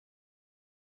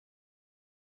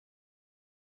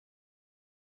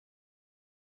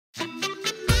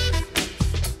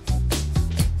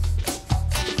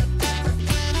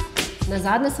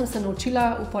Nazadnje sem se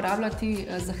naučila uporabljati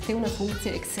zahtevne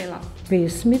funkcije Excela.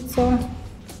 Pesmico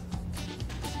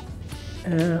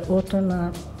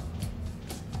Otona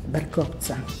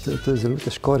Berkovca. To je zelo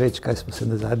težko reči, kaj smo se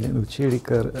nazadnje naučili,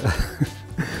 ker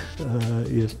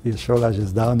je šola že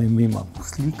zdavnaj mimo.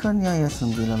 Slikanja, jaz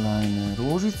sem delala ene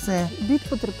rožice. Biti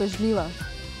potrpežljiva.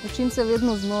 Učim se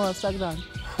vedno znova, vsak dan.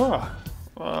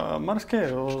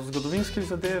 Marsikaj o zgodovinskih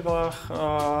zadevah,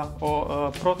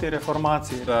 o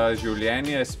protireformaciji. Da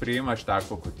življenje sprejemaš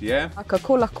tako, kot je.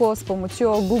 Kako lahko s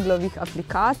pomočjo Googlovih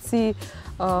aplikacij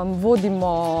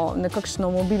vodimo nekakšno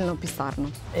mobilno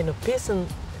pisarno. Eno pesem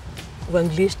v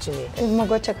angleščini.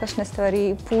 Mogoče kakšne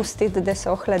stvari pustiti, da se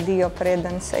ohladijo,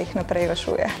 preden se jih naprej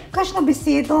rešuje. Kakšno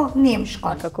besedo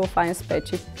nemško. Kako fajn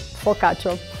speči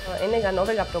fokačo. Enega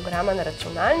novega programa na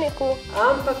računalniku.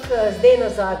 Ampak zdaj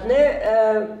nazadnje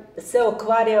se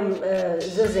ukvarjam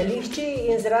z zelišči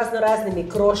in z raznoraznimi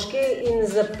krožki in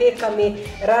z pekami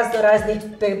raznoraznih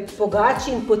pogač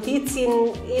in potic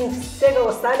in vsega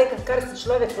ostalega, kar se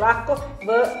človek lahko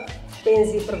v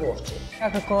penziji privošči.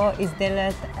 Kako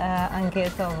izdelati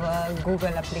anketo v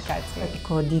Google aplikaciji.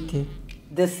 Koditi.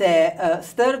 Da se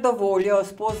s trdo voljo,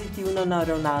 s pozitivno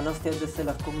naravnanostjo, da se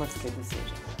lahko marsikaj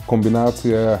doseže.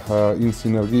 Kombinacije in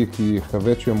sinergij, ki jih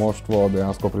večje moštvo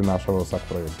dejansko prinaša v vsak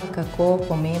projekt. Kako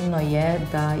pomembno je,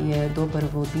 da je dober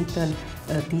voditelj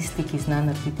tisti, ki zna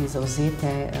narediti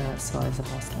zavzete svoje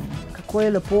zaposlene. Kako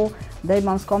je lepo, da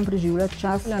imam s kom preživljati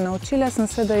čas. Naučila sem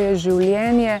se, da je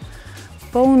življenje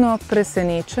polno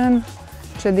presenečenj,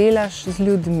 če delaš z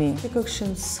ljudmi.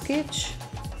 Kakšen skeč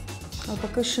ali pa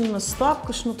kakšen nastop,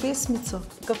 kakšno pesmico.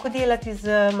 Kako delati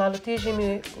z malo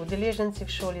težjimi udeleženci v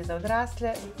šoli za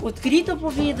odrasle. Odkrito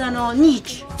povedano,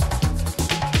 nič.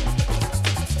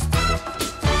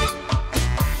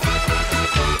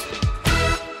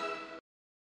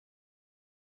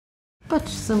 Pač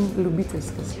sem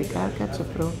ljubiteljska slikarka,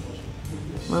 čeprav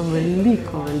imam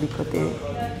veliko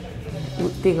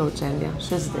tega učenja,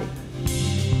 še zdaj.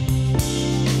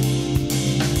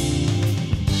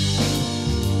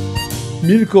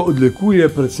 Milko odlikuje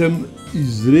predvsem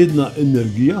izredna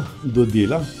energija do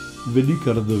dela,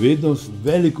 velika radovednost,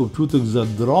 velik občutek za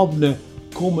drobne,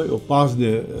 komaj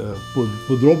opazne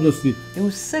podrobnosti.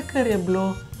 Vse, kar je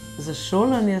bilo za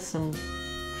šolanje, sem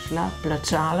šla,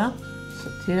 plačala, so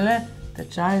tele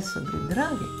tečaji so bili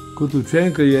dragi. Kot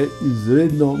učenka je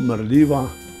izredno marljiva,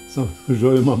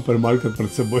 žal imam premalkrat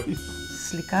pred seboj.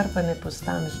 Slikar pa ne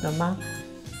postaneš doma,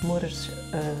 moraš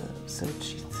se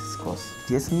učiti skozi.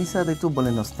 Jaz mislim, da je to bolj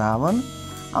enostaven,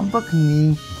 ampak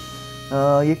ni.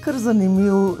 Je kar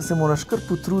zanimiv, se moraš kar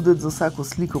potruditi za vsako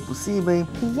sliko posebej.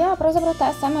 Ja, pravzaprav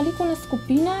ta sama likovna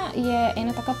skupina je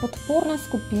ena taka podporna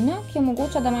skupina, ki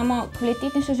omogoča, da imamo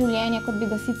kvalitetnejše življenje, kot bi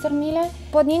ga sicer imeli.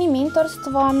 Pod njenim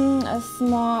mentorstvom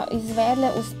smo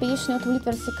izvedle uspešne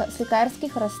otvoritve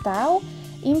slikarskih razstav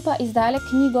in pa izdale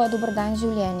knjigo Dober dan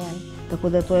življenje. Tako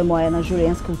da to je moja ena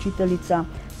življenjska učiteljica.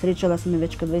 Srečala sem jo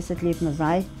več kot 20 let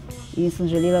nazaj in sem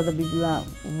želela, da bi bila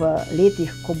v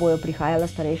letih, ko bojo prihajala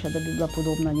starejša, da bi bila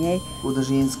podobna njej. Huda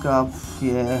ženska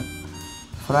je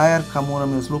frajerka,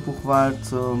 moram jo zelo pohvaliti,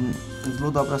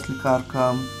 zelo dobra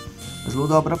slikarka, zelo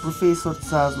dobra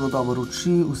profesorca, zelo dobro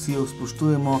uči, vsi jo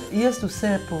spoštujemo. Jaz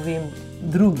vse povem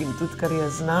drugim, tudi kar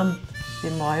jaz znam,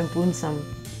 tem mojim puncam.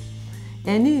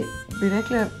 Eni bi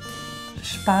rekli,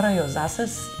 šparajo zase,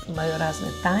 imajo razne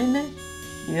tajne,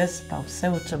 jaz pa vse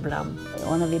očebljam.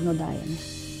 Ona vedno daje, ne?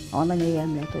 Ona ne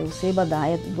jemlje, to je oseba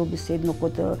daje dobesedno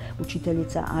kot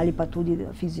učiteljica ali pa tudi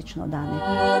fizično dane.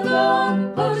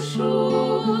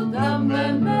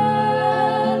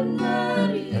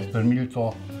 Jaz pri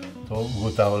Milcu to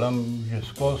ugotavljam že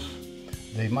skozi,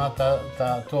 da ima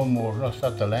to možnost,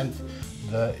 ta talent,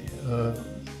 da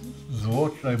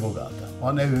zvočno je bogata.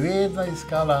 Ona je vedno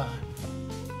iskala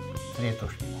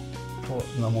tretjošnjo. To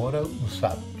ne more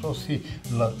vsak. To si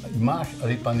imaš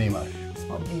ali pa nimaš.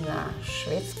 Smo bili na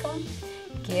Švedskem,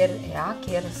 kjer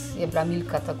je bila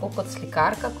Milka tako kot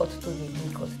slikarka, kot tudi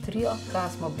mi kot trio.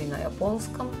 Smo bili na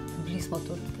Japonskem, bili smo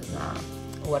tudi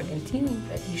v Argentini,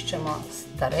 iščemo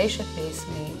starejše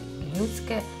pesmi,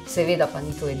 ljudske. Seveda pa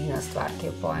ni to edina stvar, ki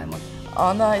jo pojemo.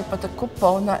 Ona je pa tako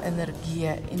polna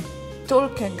energije in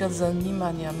tolikega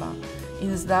zanimanja ima.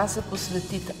 In zda se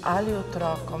posvetiti ali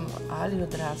otrokom, ali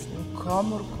odraslim,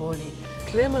 komorkoli.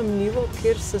 Tukaj imam nivo,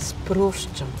 kjer se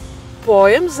sproščam.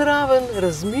 Pojem zraven,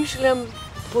 razmišljam,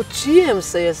 počijem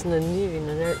se jaz na njivi.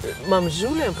 Imam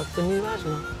žulje, ampak to ni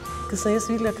važno. Ko sem jaz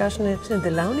videla, kakšne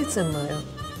delavnice imajo,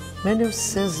 mene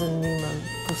vse zanima.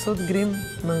 Povsod grem,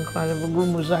 imam hvala Bogu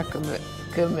moža,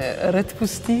 ki me rad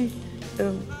pusti,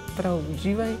 prav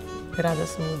uživaj, rada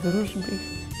sem v družbi.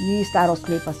 Ni starost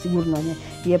lepa, sigurno ne.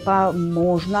 Je pa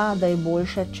možna, da je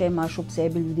boljše, če imaš ob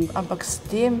sebi ljudi. Ampak s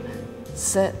tem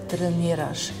se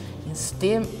treniraš in s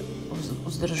tem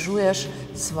vzdržuješ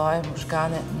svoje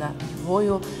možgane na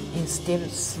nivoju in s tem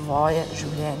svoje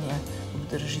življenje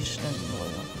obdržiš na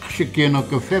nivoju. Še kjeno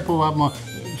kafe povabimo,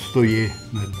 stoje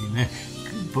naredi, ne?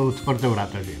 Pa odprte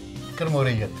vrata že. Kar mora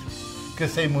jeti. Ker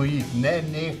se jim uji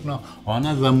nenehno,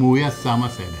 ona zamuja sama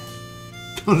sebe.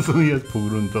 To sem jaz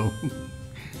pogruntal.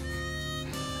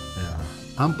 Ja.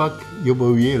 Ampak jo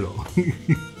bo ujelo.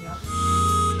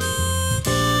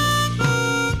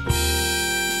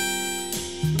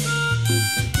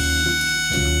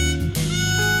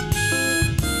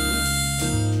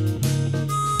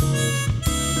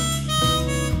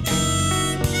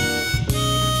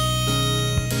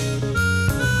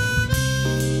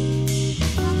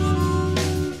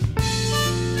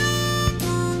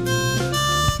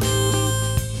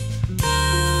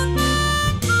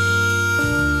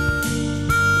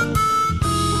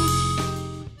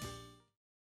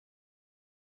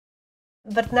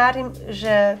 Vrtnarim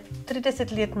že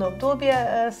 30-letno obdobje,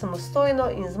 samostojno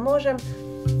in z možem.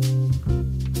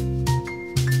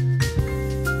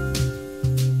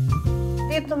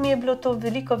 Vedno mi je bilo to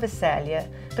veliko veselje,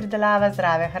 pridelava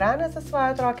zdrave hrane za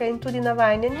svoje otroke in tudi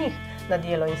navajanje njih na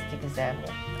delo in stik z zemljo.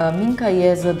 Minka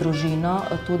je za družino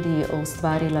tudi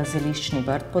ustvarila zeliščni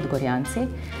vrt pod Gorjanci,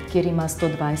 kjer ima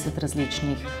 120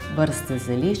 različnih vrst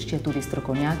zelišč, je tudi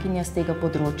strokovnjakinja z tega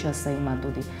področja, saj ima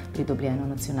tudi pridobljeno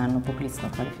nacionalno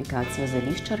poklicno kvalifikacijo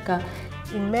zeliščarka.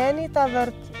 In meni ta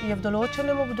vrt je v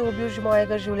določenem obdobju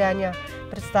mojega življenja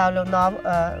predstavljal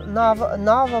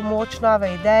novo moč,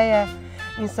 nove ideje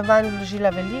in sem vanj vložila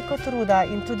veliko truda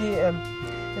in tudi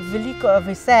veliko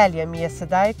veselje mi je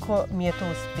sedaj, ko mi je to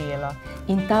uspelo.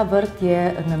 In ta vrt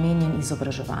je namenjen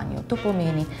izobraževanju. To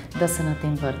pomeni, da se na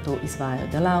tem vrtu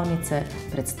izvajajo delavnice,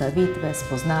 predstavitve,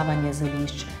 spoznavanje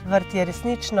zelišč. Vrt je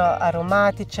resnično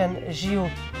aromatičen, živ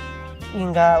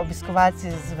in ga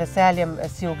obiskovalci z veseljem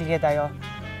si ogledajo.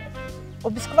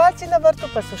 Obiskovalci na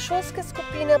vrtu pa so šolske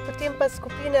skupine, potem pa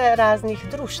skupine raznih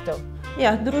društev.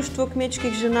 Ja, društvo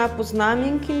kmečkih žena pozna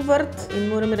Minkin vrt in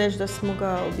moram reči, da smo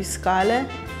ga obiskali,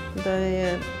 da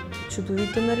je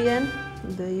čudovito narejen,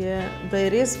 da je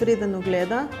res vreden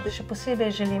ogleda. Še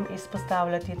posebej želim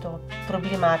izpostavljati to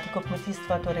problematiko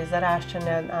kmetijstva, torej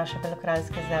zaraščanje naše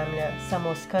belokranjske zemlje,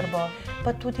 samooskrbo,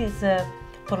 pa tudi z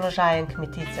položajem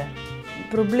kmetice.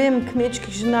 Problem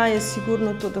kmečkih žena je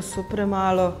sigurno to, da so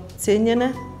premalo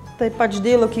cenjene, da je pač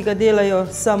delo, ki ga delajo,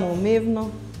 samoumevno.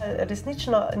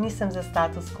 Resnično nisem za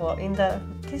status quo in da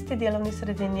tisti delovni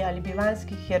sredini ali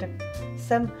bivanjski, kjer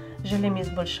sem, želim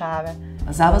izboljšave.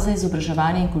 Zavod za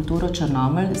izobraževanje in kulturo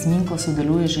Črnomelj z Minko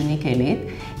sodeluje že nekaj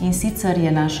let in sicer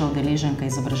je naša udeleženka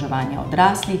izobraževanja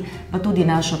odraslih, pa tudi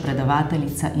naša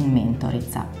predavateljica in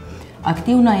mentorica.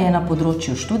 Aktivna je na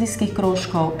področju študijskih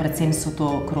krožkov, predvsem so to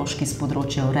krožki z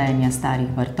področja urejanja starih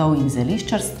vrtov in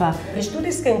zeliščarstva. Pri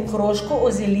študijskem krožku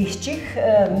o zeliščih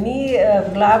mi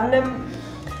v glavnem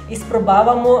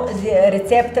izprobavamo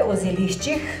recepte o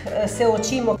zeliščih, se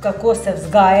učimo, kako se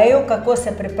vzgajajo, kako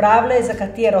se pripravljajo, za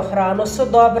katero hrano so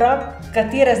dobra,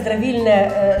 katere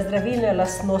zdravilne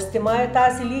lastnosti imajo ta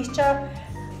zelišča.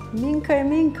 Minka je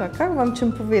Minka, kako vam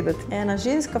čem povedati? Ena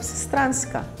ženska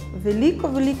vsestranska,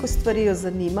 veliko stvari jo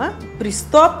zanima,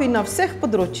 pristopi na vseh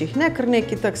področjih, ne kar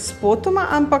nekaj tak spotoma,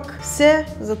 ampak se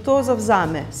za to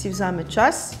zavzame. Si vzame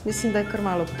čas, mislim, da je kar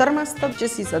malo trmasta, če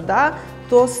si zada,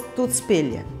 to tudi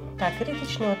spelje. Ta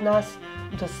kritični odnos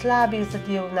do slabih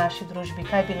zadev v naši družbi,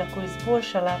 kaj bi lahko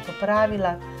izboljšala,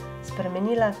 popravila,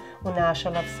 spremenila,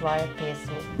 vnašala v svoje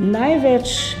pesmi.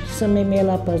 Največ sem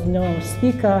imela pa z njo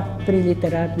stika pri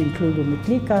literatnem klubu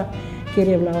Metlika, kjer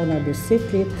je bila ona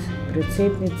 10 let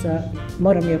predsednica.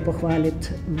 Moram jo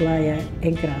pohvaliti, bila je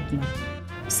enkratna.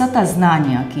 Vsa ta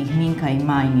znanja, ki jih Minka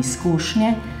ima in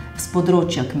izkušnje z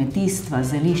področja kmetijstva,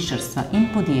 zeliščarstva in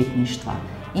podjetništva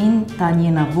in ta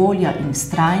njena volja in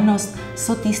vztrajnost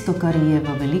so tisto, kar je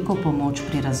v veliko pomoč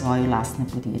pri razvoju lastne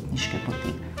podjetniške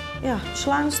poti. Ja,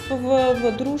 članstvo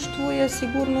v društvu je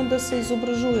sigurno, da se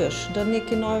izobražuješ, da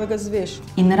nekaj novega zveš.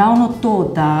 In ravno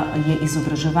to, da je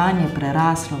izobraževanje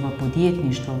preraslo v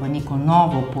podjetništvo, v neko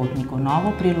novo pot, neko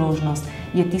novo priložnost,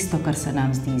 je tisto, kar se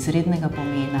nam zdi izrednega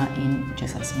pomena in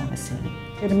česar smo veseli.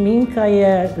 Ker Minka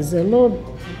je zelo,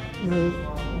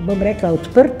 bom rekla,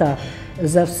 odprta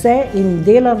za vse in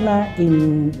delavna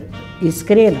in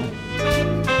iskrena.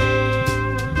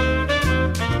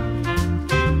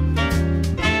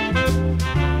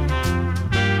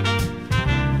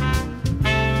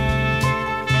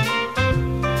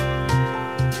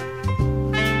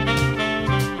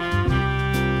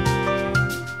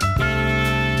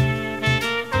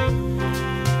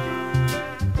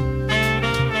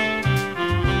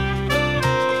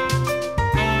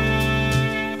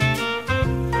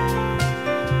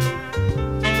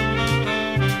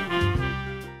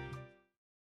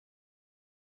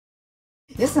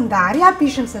 Jaz sem Darja,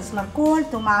 pišem se Smrkolj,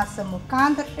 doma sem v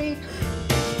Kanderših.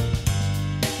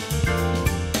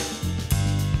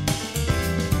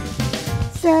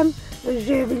 Sem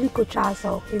že veliko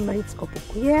časa invalidsko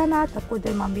upokojena, tako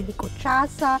da imam veliko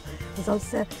časa za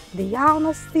vse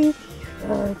dejavnosti.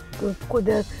 Tako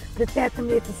da pred 5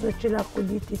 leti sem začela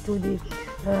hoditi tudi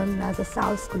na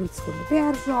Zasavsko ljudsko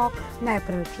univerzo,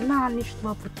 najprej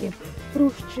računalništvo, potem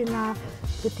ruščina,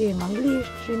 potem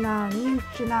angleščina,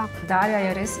 nemščina. Darja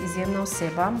je res izjemna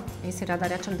oseba. Jaz si rada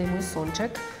rečem, da je moj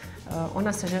sonček.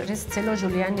 Ona se že res celo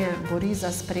življenje bori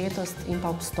za sprejetost in pa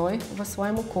obstoj v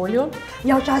svojem okolju.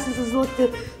 Ja, včasih sem zelo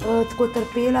tako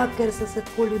trpela, ker so se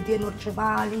tako ljudje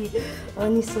norčevali,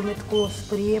 niso me tako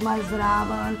sprejemali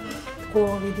zraven.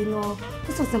 Vedino,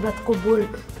 sem bila tako bolj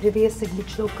prevesek, bi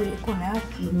človek rekel, ne?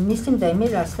 Mislim, da je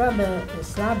imela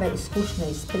slabe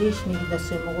izkušnje iz prejšnjih, da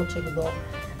so jo mogoče kdo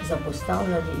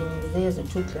zapostavljali in zdaj je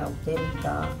začutila v tem,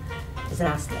 da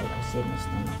zrasla je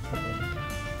osebnostno.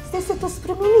 Zdaj se je to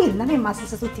spremenilo, ne vem, sem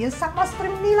se tudi jaz sama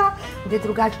spremenila, da je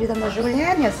drugače gledam na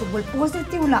življenje, sem bolj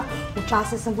pozitivna,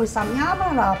 včasih sem bolj sam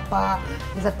jamrala, pa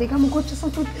za tega mogoče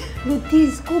sem tudi ljudi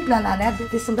izgubljala, ne,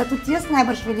 da sem bila tudi jaz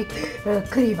najbrž veliko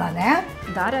kriva, ne.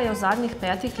 Darja je v zadnjih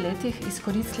 5 letih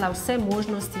izkoristila vse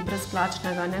možnosti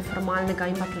brezplačnega, neformalnega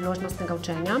in pa priložnostnega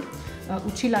učenja.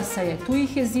 Učila se je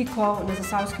tujih jezikov, na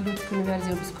Zasavski ljudski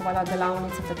univerzi obiskovala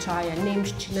delavnice, tečaje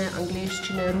nemščine,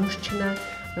 angleščine, ruščine.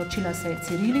 Naučila se je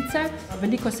cirilice,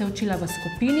 veliko se je učila v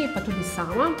skupini, pa tudi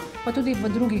sama, pa tudi v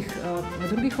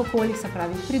drugih okoljih, se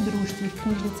pravi pri društvih,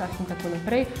 knjižnicah in tako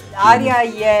naprej. Darja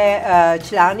je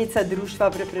članica Društva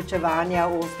preprečevanja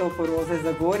osteoporoze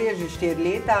Zagorje že 4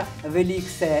 leta. Veliko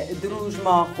se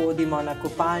družimo, hodimo na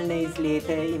kopalne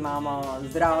izlete, imamo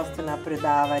zdravstvena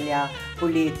predavanja,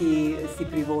 poleti si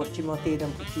privoščimo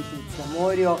teden počitnic na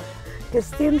morju. Ker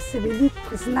s tem se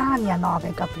veliko znanja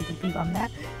novega pridobivam, ne?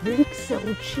 Veliko se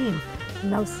učim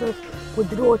na vseh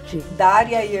področjih.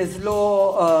 Darja je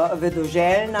zelo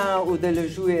vedoželjna,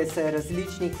 udeležuje se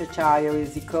različnih tečajev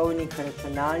jezikovnih,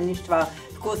 računalništva,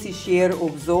 tako si širi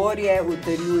obzorje,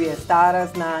 utrjuje stara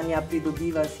znanja,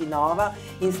 pridobiva si nova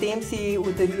in s tem si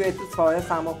utrjuje tudi svojo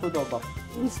samopodobo.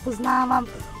 In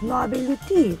spoznavam nove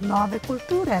ljudi, nove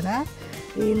kulture, ne?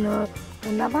 In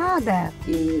navade.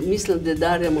 In mislim, da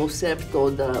Darja ima vse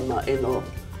to, da ima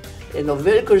eno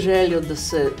veliko željo, da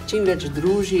se čim več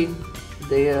druži,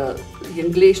 da je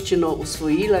angleščino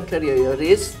usvojila, ker je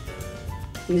res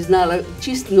ni znala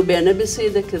čisto nobene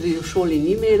besede, ker je v šoli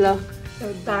ni imela.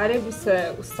 Darja bi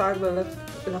se vsak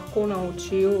lahko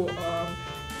naučil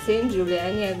ceniti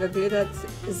življenje, ga gledati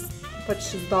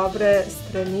z dobre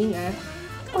strani, ne.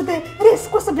 Tako da res,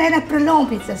 ko so bile ene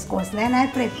prelomnice skozi, ne,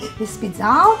 najprej izpit za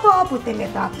avto, potem je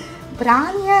ta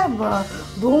branje v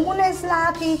domu na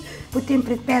Zlati, potem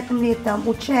pred 5 letom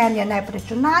učenje najprej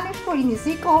računalništvo in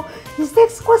jezikov in zdaj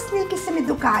skozi nekaj se mi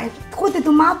dogaja. Tako da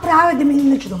doma pravijo, da mi ni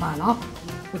nič doma, no.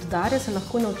 Od Darje se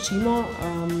lahko naučimo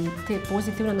te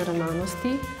pozitivne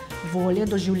naravnanosti, volje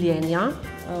do življenja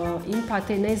in pa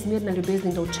te neizmerne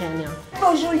ljubezni do učenja.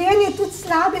 V življenju tudi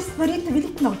slabe stvari te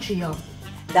veliko naučijo.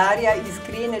 Darja,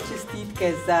 iskrene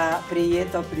čestitke za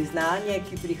prejeto priznanje,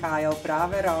 ki prihaja v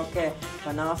prave roke,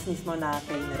 ponosni smo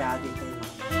nate in radi te imamo.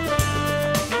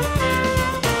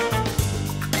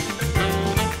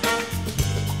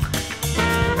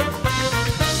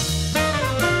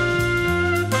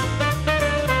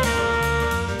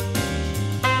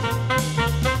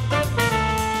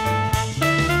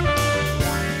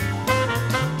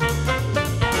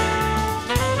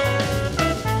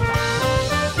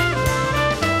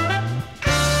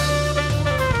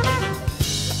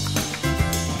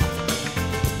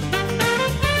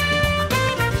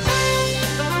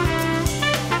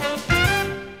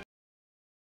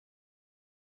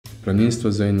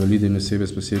 Planinstvo za invalide in osebe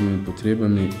s posebnimi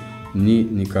potrebami ni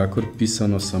nikakor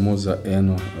pisano samo za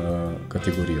eno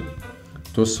kategorijo.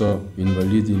 To so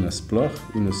invalidi nasploh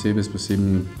in osebe s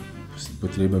posebnimi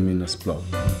potrebami nasploh.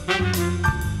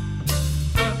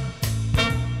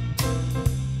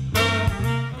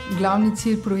 Glavni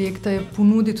cilj projekta je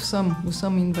ponuditi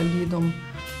vsem invalidom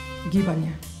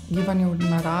gibanje. Gibanje v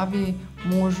naravi,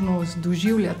 možnost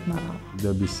doživljati naravo.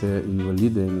 Da bi se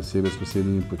invalide in osebe s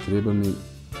posebnimi potrebami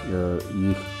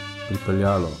jih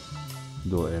pripeljalo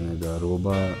do enega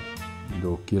roba,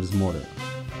 do kjer zmorejo.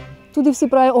 Tudi vsi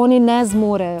pravijo, oni ne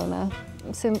zmorejo, ne.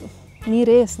 Mislim, ni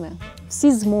res, ne.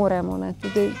 Vsi zmoremo, ne.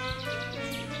 Tudi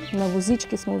na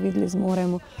vozički smo videli,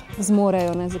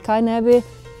 zmorejo, ne. Zakaj ne bi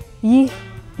jih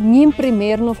njim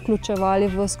primerno vključevali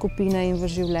v skupine in v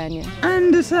življenje?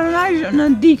 In da se lažje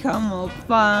nadihamo,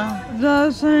 pa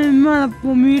da se malo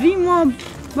pomirimo,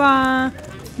 pa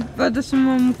da se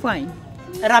imamo fajn.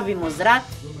 rabimo zrak,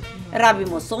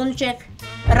 rabimo sonček,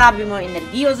 rabimo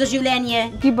energijo za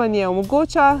življenje. Gibanje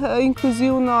omogoča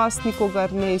inkluzivnost,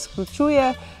 nikogar ne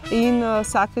izključuje in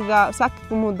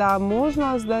vsakemu da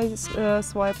možnost, da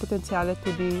svoje potenciale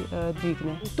tudi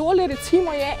dvigne. Tole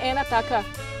recimo je ena taka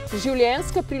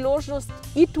življenjska priložnost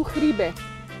iti v hribe.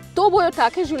 To bojo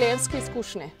take življenjske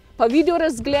izkušnje. Pa vidijo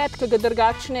razgled, ki ga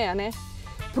drugače ne.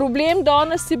 Problem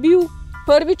danes je bil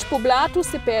prvič po blatu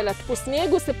se peljati, po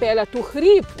snegu se peljati, v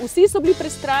hrib. Vsi so bili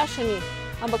prestrašeni,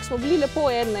 ampak smo bili lepo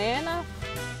ena na ena.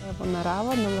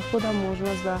 Narava nam lahko da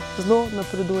možnost, da zelo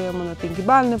napredujemo na tem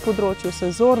gibalnem področju,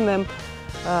 senzornem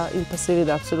in pa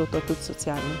seveda absolutno tudi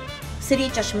socialnem.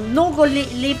 Srečaš mnogo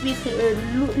lepih,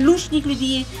 luštnih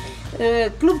ljudi,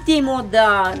 kljub temu,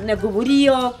 da ne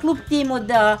govorijo, kljub temu,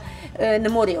 da ne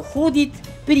morejo hoditi,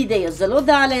 pridejo zelo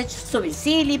daleč, so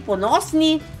veseli,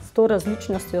 ponosni. S to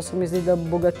različnostjo se mi zdi, da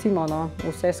bogatimo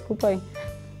vse skupaj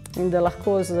in da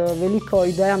lahko z veliko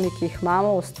idejami, ki jih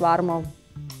imamo, ustvarimo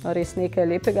res nekaj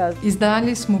lepega.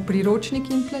 Izdali smo priročnik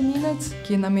in planinec,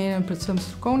 ki je namenjen predvsem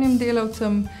strokovnim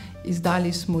delavcem.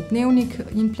 Izdali smo dnevnik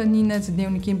in planinec.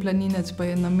 Dnevnik in planinec pa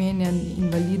je namenjen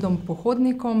invalidom,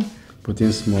 pohodnikom.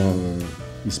 Potem smo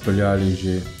izpeljali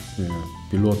že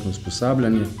pilotno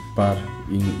usposabljanje, par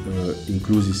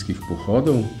inkluzijskih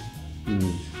pohodov.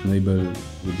 Najbolj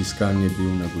obiskan je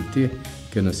bil na Golte,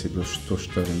 ker nas je bilo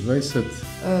 124.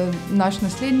 Naš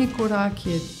naslednji korak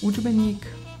je učbenik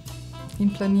in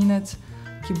planinec,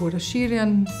 ki bo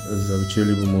razširjen.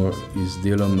 Začeli bomo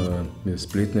izdelom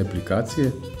spletne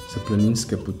aplikacije za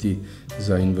planinske poti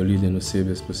za invalide in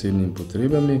osebe s posebnimi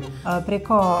potrebami.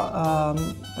 Preko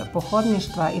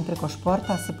pohodništva in preko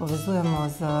športa se povezujemo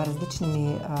z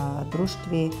različnimi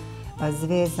društvi,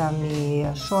 zvezami,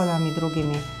 šolami,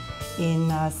 drugimi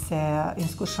in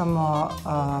skušamo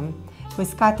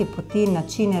poiskati poti,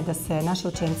 načine, da se naši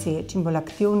učenci čim bolj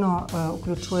aktivno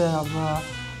vključujejo v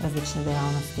različne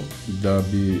dejavnosti. Da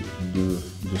bi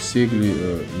dosegli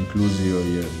inkluzijo,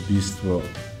 je bistvo,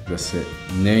 da se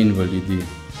neinvalidi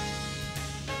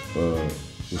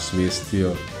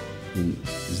osvestijo in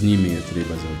z njimi je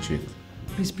treba začeti.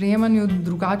 Pri sprejemanju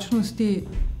drugačnosti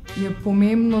je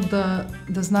pomembno,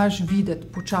 da znaš videti,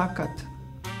 počakati,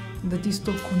 da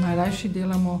tisto, ko najrajši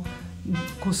delamo,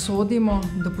 ko sodimo,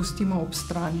 da pustimo ob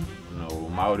strani.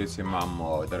 V Maurici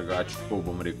imamo drugače, tako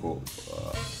bom rekel,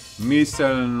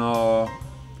 miselno,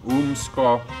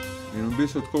 umsko in v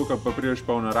bistvu tako, ko pa prideš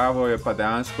pa v naravo, je pa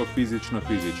dejansko fizično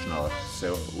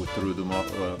se utrudimo,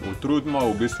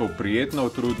 v bistvu prijetno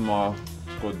utrudimo,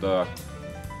 tako da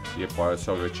je pa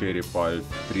so večeri pa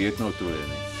prijetno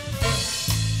utrujeni.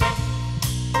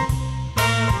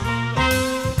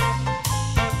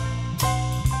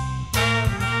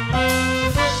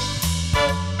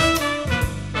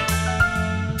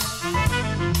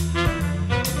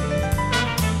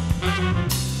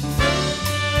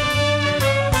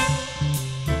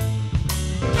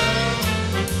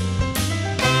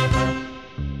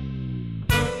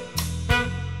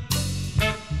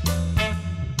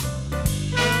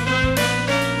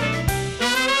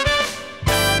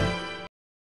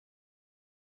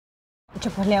 Če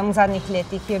pogledam v zadnjih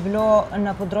letih, je bilo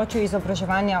na področju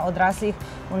izobraževanja odraslih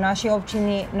v naši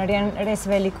občini narejen res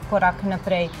velik korak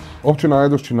naprej. Občina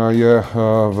Ajdovščina je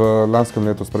v lanskem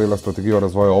letu sprejela strategijo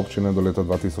razvoja občine do leta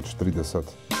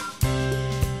 2030.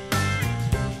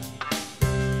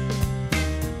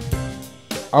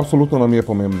 Absolutno nam je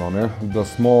pomembno, da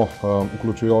smo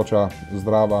vključujoča,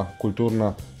 zdrava, kulturna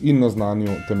in na znanju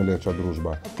temelječa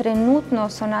družba. Trenutno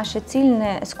so naše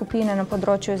ciljne skupine na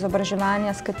področju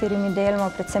izobraževanja, s katerimi delamo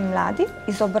predvsem mladi,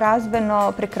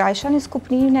 izobrazbeno prikrajšane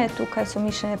skupine, tukaj so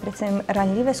mišljene predvsem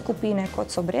ranljive skupine,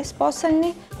 kot so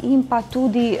brezposelni, in pa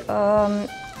tudi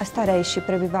starejši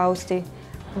prebivalci.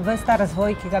 Ves ta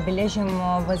razvoj, ki ga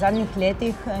beležimo v zadnjih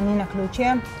letih, ni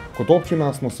naključje. Kot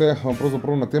občina smo se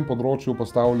pravzaprav na tem področju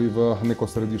postavili v neko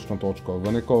središčno točko,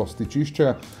 v neko stičišče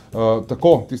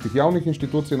tako tistih javnih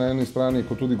inštitucij na eni strani,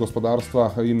 kot tudi gospodarstva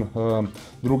in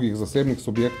drugih zasebnih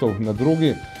subjektov na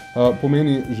drugi.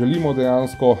 Pomeni, želimo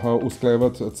dejansko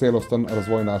usklajevati celosten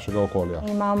razvoj našega okolja.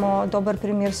 Imamo dober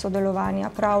primer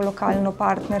sodelovanja, prav lokalno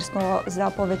partnerstvo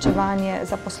za povečevanje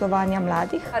zaposlovanja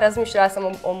mladih. Razmišljala sem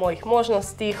o mojih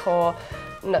možnostih, o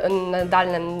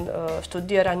nadaljnjem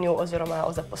študiranju oziroma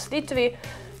o zaposlitvi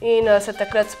in se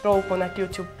takrat sprav po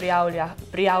naključju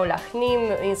prijavila k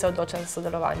njim in se odločila za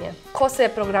sodelovanje. Ko se je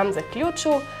program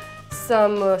zaključil,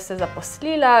 sem se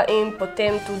zaposlila in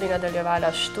potem tudi nadaljevala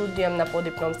s študijem na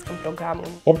podiplomskem programu.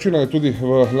 Občina je tudi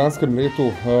v lanskem letu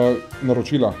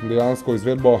naročila dejansko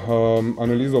izvedbo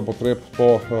analizo potreb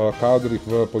po kadrih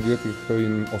v podjetjih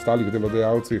in ostalih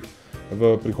delodajalcih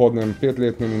v prihodnjem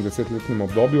 5-letnem in 10-letnem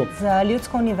obdobju. Za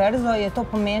Ljudsko univerzo je to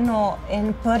pomenilo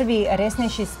en prvi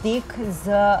resnejši stik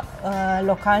z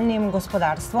lokalnim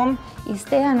gospodarstvom. Iz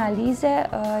te analize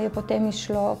je potem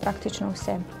išlo praktično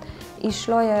vse.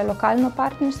 Išlo je lokalno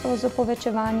partnerstvo za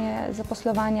povečevanje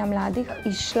zaposlovanja mladih,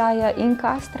 išla je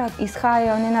inkastra,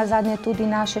 izhajajo nenazadnje tudi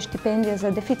naše štipendije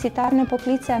za deficitarne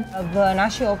poklice. V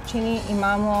naši občini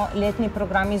imamo letni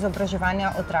program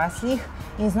izobraževanja odraslih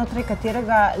in znotraj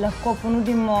katerega lahko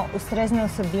ponudimo ustrezne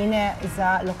vsebine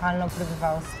za lokalno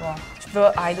prebivalstvo. V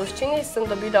Ajdovščini sem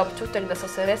dobila občutek, da so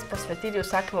se res posvetili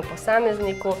vsakemu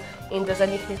posamezniku in da za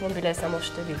njih nismo bile samo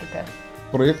številke.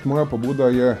 Projekt Moja pobuda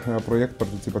je projekt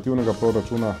participativnega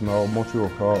proračuna na območju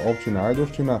občine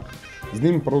Ajdovščina. Z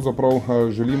njim pravzaprav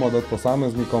želimo dati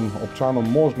posameznikom, občanom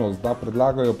možnost, da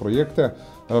predlagajo projekte,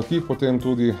 ki jih potem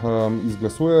tudi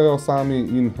izglasujejo sami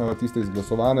in tiste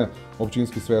izglasovane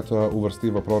občinski svet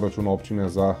uvrsti v proračun občine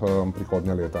za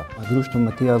prihodnja leta. Društvo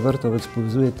Matija Vrtovec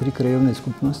povezuje 3 krajevne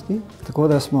skupnosti, tako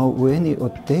da smo v eni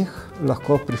od teh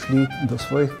lahko prišli do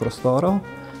svojih prostorov,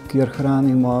 kjer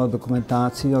hranimo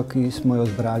dokumentacijo, ki smo jo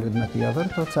zbrali od Matija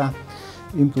Vrtovca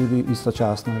in tudi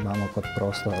istočasno imamo kot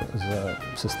prostor za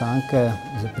sestanke,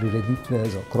 za prireditve,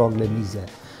 za okrogle mize.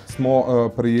 Smo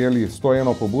prejeli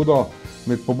 101 pobudo.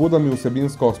 Med pobudami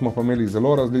vsebinsko smo pa imeli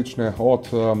zelo različne, od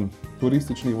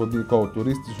turističnih vodnikov,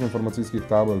 turističnih informacijskih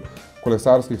tabel,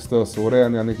 kolesarskih stez,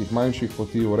 urejanja nekih manjših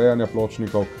poti, urejanja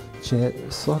pločnikov. Če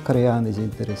so krajani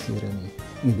zainteresirani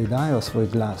in da dajo svoj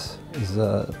glas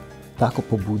za tako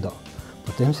pobudo,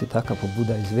 potem se taka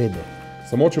pobuda izvede.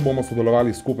 Samo če bomo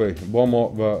sodelovali skupaj, bomo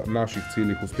v naših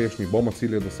ciljih uspešni, bomo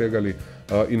cilje dosegali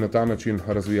in na ta način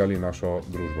razvijali našo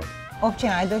družbo.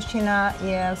 Občina Ajdovščina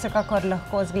je vsekakor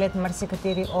lahko zgled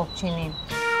marsikateri občini.